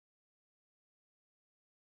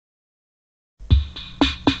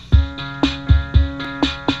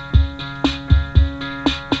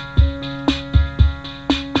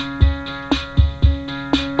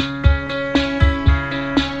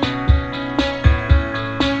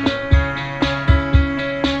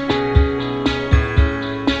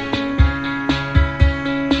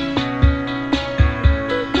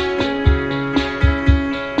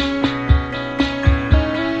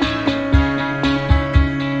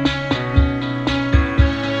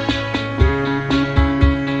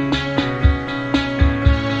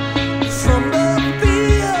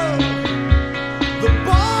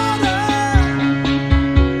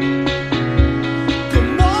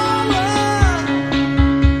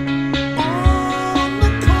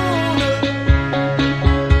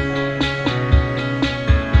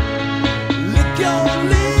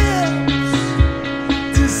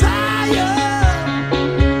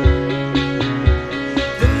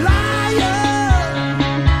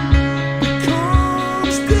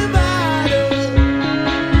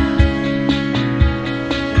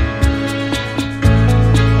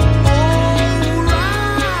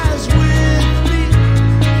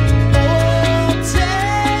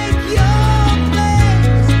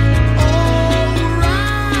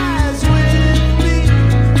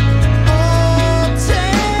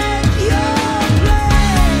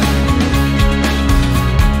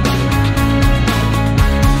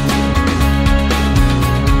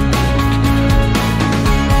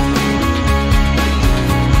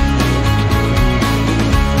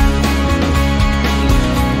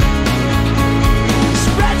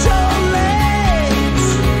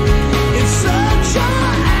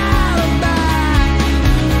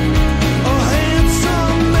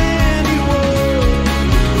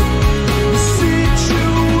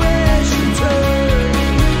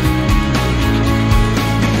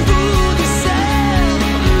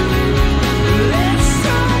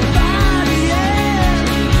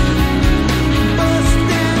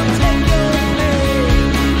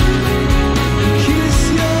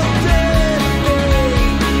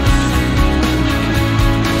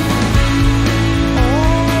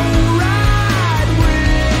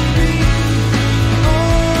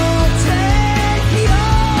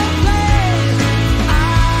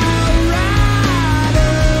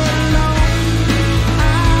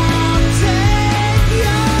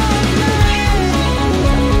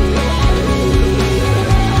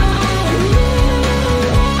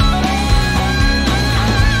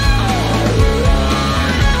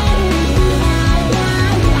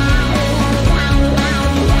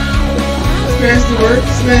Smash the word.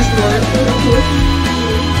 Smash the word.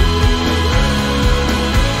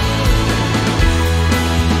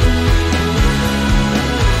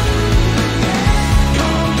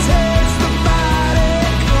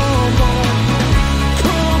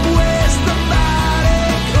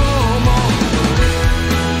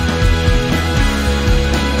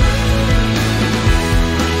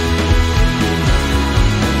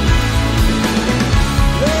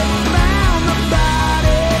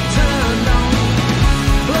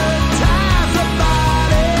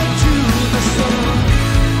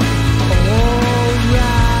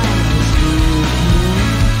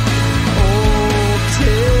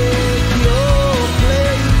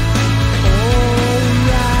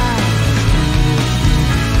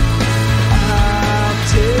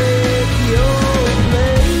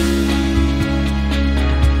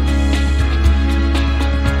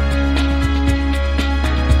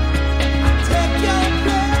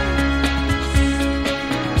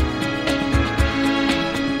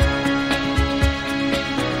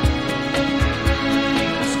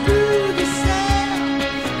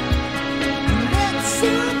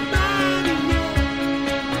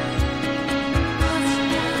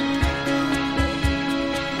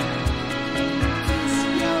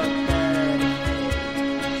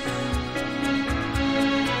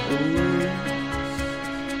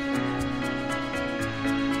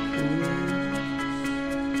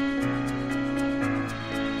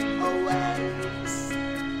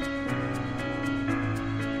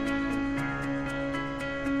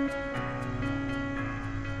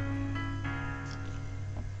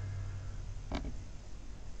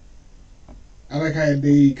 I like how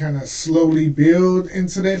they kind of slowly build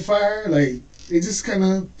into that fire. Like, they just kind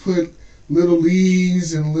of put little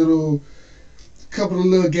leaves and couple of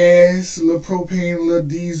little gas, a little propane, a little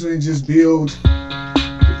diesel, and just build.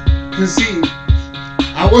 Cause see,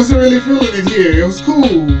 I wasn't really feeling it here. It was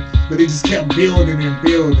cool, but they just kept building and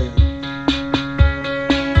building.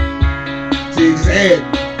 See, just add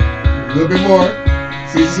a little bit more.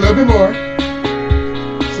 See, just a little bit more.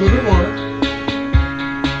 Just a little bit more.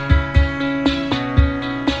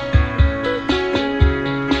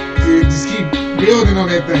 Just keep building on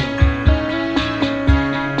that thing.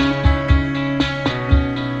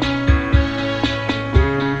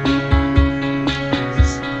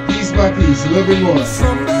 Just piece by piece, a little bit more.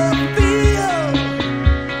 From the field,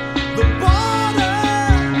 the border,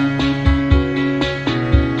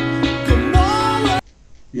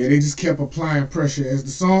 yeah, they just kept applying pressure. As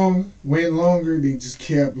the song went longer, they just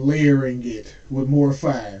kept layering it with more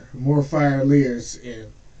fire layers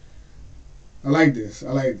in. I like this.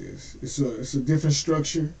 I like this. It's a different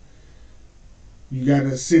structure. You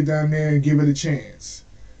gotta sit down there and give it a chance.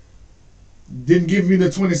 Didn't give me the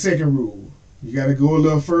 20-second rule. You gotta go a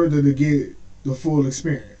little further to get the full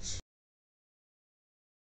experience.